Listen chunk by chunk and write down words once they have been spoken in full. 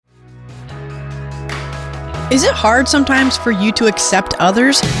Is it hard sometimes for you to accept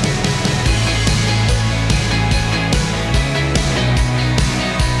others?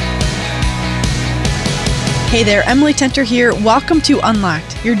 Hey there, Emily Tenter here. Welcome to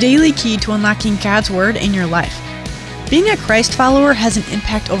Unlocked, your daily key to unlocking God's Word in your life. Being a Christ follower has an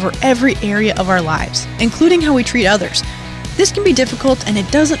impact over every area of our lives, including how we treat others. This can be difficult and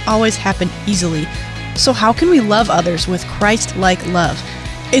it doesn't always happen easily. So how can we love others with Christ-like love?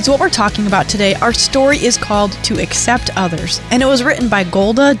 It's what we're talking about today. Our story is called To Accept Others, and it was written by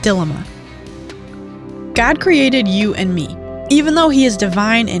Golda Dilema. God created you and me. Even though He is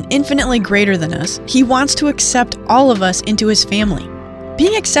divine and infinitely greater than us, He wants to accept all of us into His family.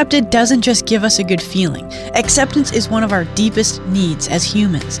 Being accepted doesn't just give us a good feeling. Acceptance is one of our deepest needs as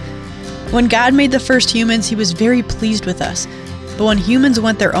humans. When God made the first humans, He was very pleased with us. But when humans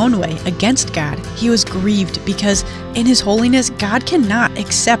went their own way against God, He was grieved because in His holiness, God cannot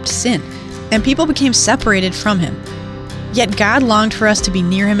accept sin, and people became separated from Him. Yet God longed for us to be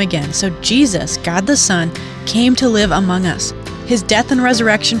near Him again, so Jesus, God the Son, came to live among us. His death and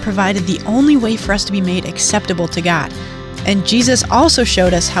resurrection provided the only way for us to be made acceptable to God. And Jesus also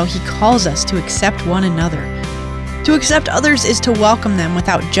showed us how He calls us to accept one another. To accept others is to welcome them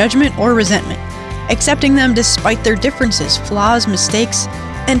without judgment or resentment, accepting them despite their differences, flaws, mistakes,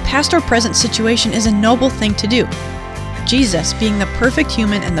 and past or present situation is a noble thing to do. Jesus, being the perfect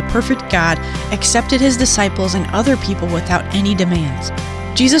human and the perfect God, accepted His disciples and other people without any demands.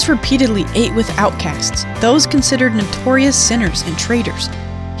 Jesus repeatedly ate with outcasts, those considered notorious sinners and traitors.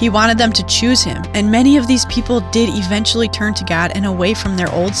 He wanted them to choose Him, and many of these people did eventually turn to God and away from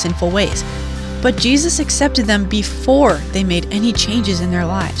their old sinful ways. But Jesus accepted them before they made any changes in their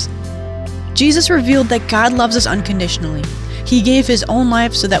lives. Jesus revealed that God loves us unconditionally. He gave His own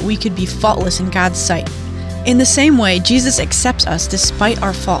life so that we could be faultless in God's sight. In the same way, Jesus accepts us despite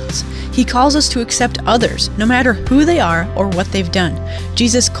our faults. He calls us to accept others, no matter who they are or what they've done.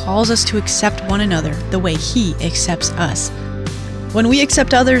 Jesus calls us to accept one another the way He accepts us. When we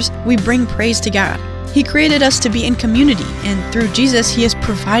accept others, we bring praise to God. He created us to be in community, and through Jesus, He has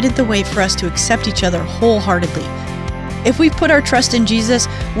provided the way for us to accept each other wholeheartedly. If we've put our trust in Jesus,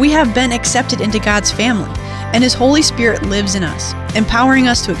 we have been accepted into God's family, and His Holy Spirit lives in us, empowering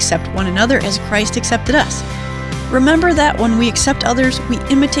us to accept one another as Christ accepted us. Remember that when we accept others, we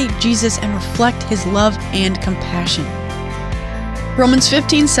imitate Jesus and reflect His love and compassion. Romans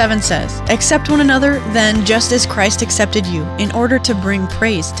 15:7 says, "Accept one another then just as Christ accepted you, in order to bring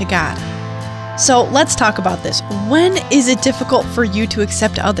praise to God." So let's talk about this. When is it difficult for you to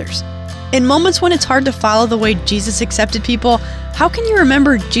accept others? In moments when it's hard to follow the way Jesus accepted people, how can you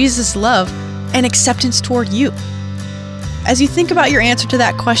remember Jesus' love and acceptance toward you? As you think about your answer to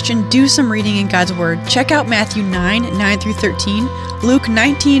that question, do some reading in God's Word. Check out Matthew 9:9-13, Luke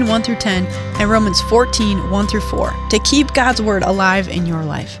 19:1-10, and Romans 14:1-4 to keep God's Word alive in your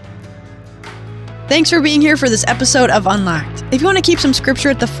life. Thanks for being here for this episode of Unlocked. If you want to keep some scripture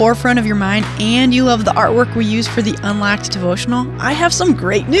at the forefront of your mind and you love the artwork we use for the Unlocked devotional, I have some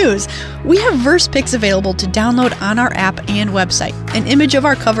great news. We have verse picks available to download on our app and website. An image of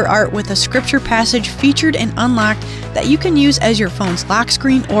our cover art with a scripture passage featured in Unlocked that you can use as your phone's lock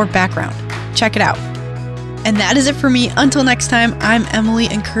screen or background. Check it out. And that is it for me. Until next time, I'm Emily,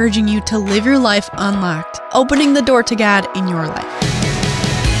 encouraging you to live your life unlocked, opening the door to God in your life.